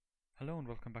Hello and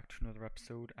welcome back to another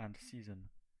episode and season.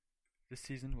 This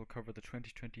season will cover the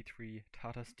 2023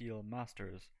 Tata Steel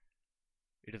Masters.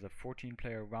 It is a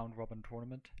 14-player round-robin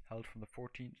tournament held from the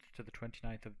 14th to the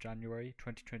 29th of January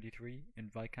 2023 in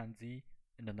Wijk aan Zee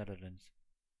in the Netherlands.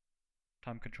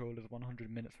 Time control is 100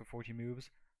 minutes for 40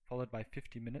 moves, followed by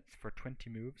 50 minutes for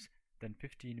 20 moves, then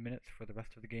 15 minutes for the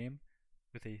rest of the game,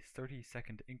 with a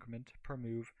 30-second increment per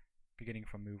move beginning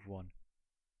from move 1.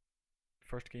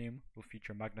 The first game will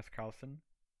feature Magnus Carlsen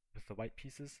with the white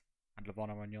pieces and Levon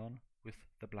Aragnon with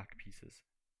the black pieces.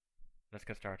 Let's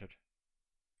get started.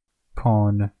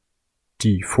 Pawn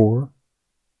d4,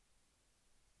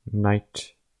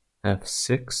 knight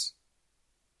f6,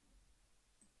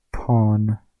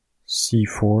 pawn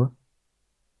c4,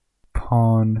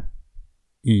 pawn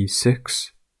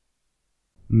e6,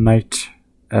 knight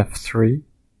f3,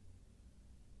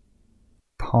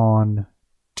 pawn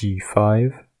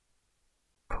d5,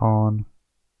 pawn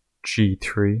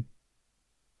g3,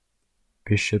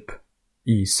 bishop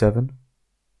e7,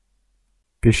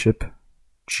 bishop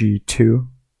g2,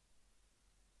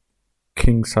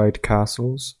 kingside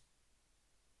castles,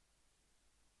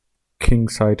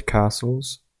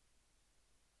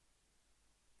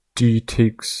 d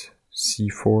takes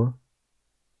c4,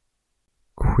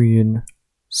 queen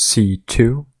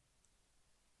c2,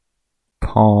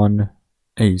 pawn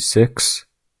a6,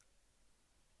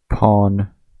 pawn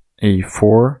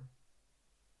a4,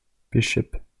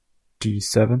 bishop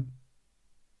d7,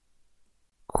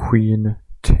 queen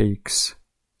takes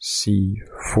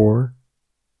c4,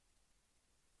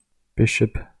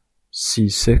 bishop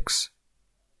c6,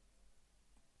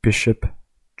 bishop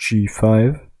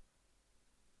g5,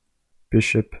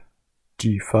 bishop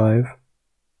d5,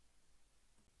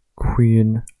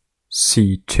 queen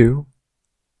c2,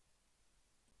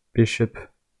 bishop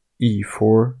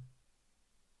e4,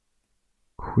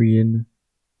 queen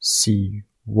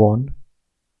c1,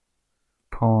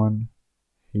 pawn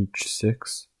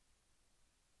h6,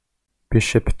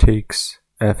 bishop takes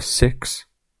f6,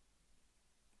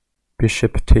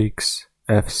 bishop takes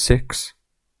f6,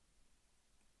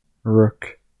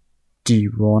 rook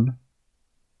d1,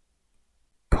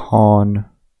 pawn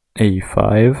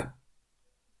a5,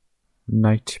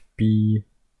 knight b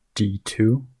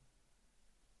d2,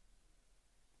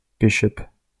 bishop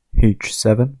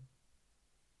h7,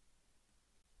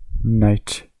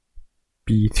 knight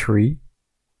b3,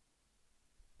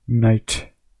 knight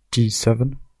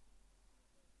d7,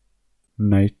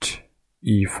 knight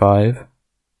e5,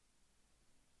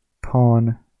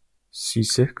 pawn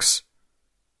c6,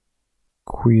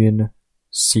 queen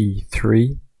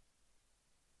c3,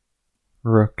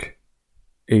 rook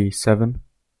a7,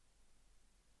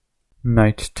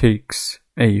 knight takes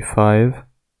a5,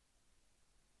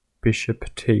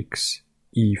 bishop takes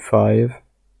e5,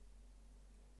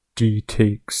 d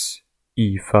takes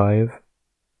e5,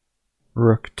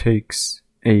 rook takes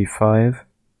a5,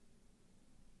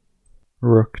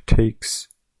 rook takes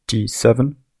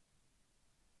d7,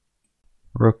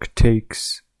 rook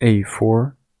takes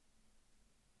a4,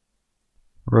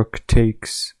 rook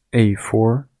takes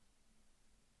a4,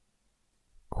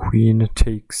 queen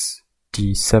takes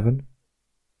d7,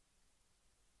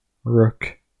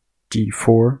 rook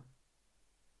d4,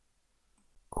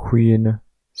 queen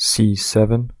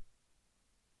c7,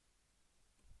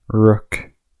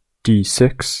 rook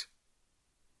d6,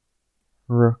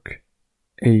 rook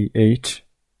a8,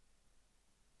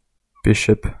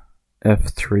 bishop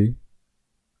f3,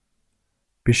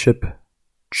 bishop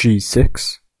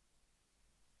g6,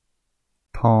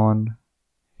 pawn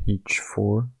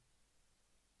h4,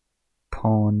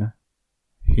 pawn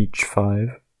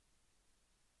h5,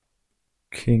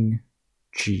 king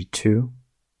g2,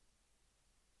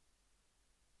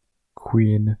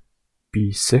 queen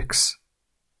b6,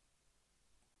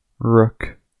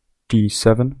 rook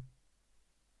d7,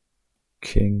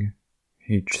 king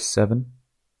h7,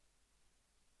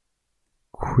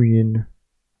 queen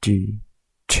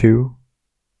d2,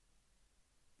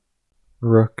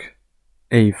 rook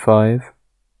a5,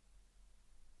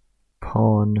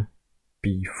 pawn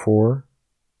b4,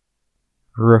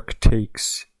 rook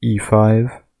takes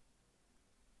e5,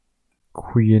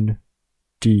 queen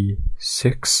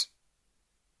d6,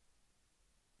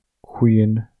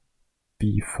 queen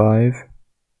b5,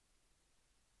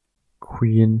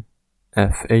 queen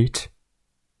f8,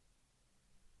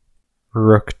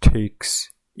 rook takes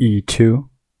e2,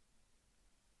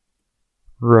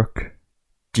 rook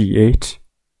d8,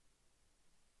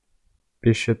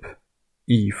 bishop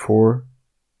e4,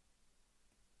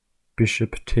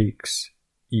 bishop takes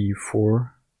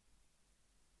e4,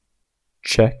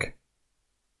 check,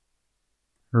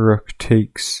 rook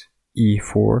takes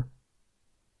e4,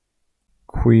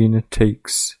 Queen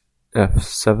takes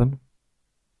f7,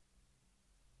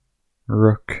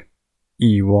 Rook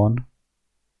e1,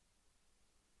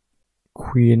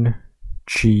 Queen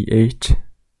g8,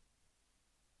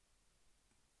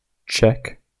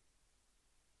 check,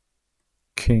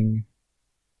 King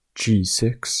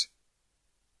g6,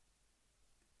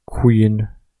 Queen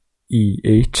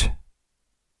e8,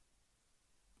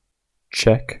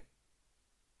 check,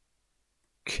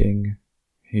 King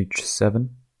h7,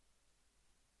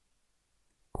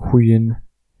 Queen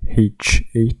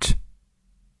h8,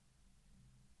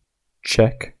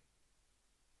 check,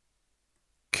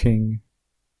 King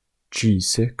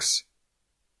g6,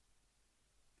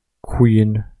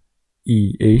 Queen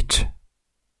e8,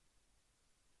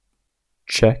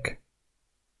 check,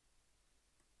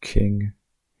 King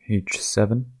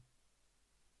h7,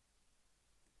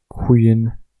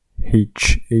 Queen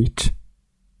h8,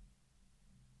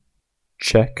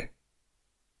 check,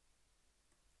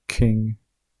 King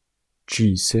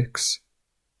g6,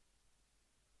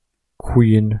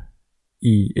 Queen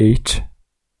e8,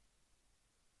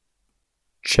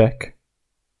 check.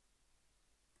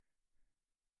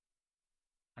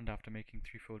 And after making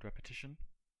threefold repetition,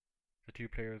 the two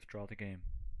players draw the game.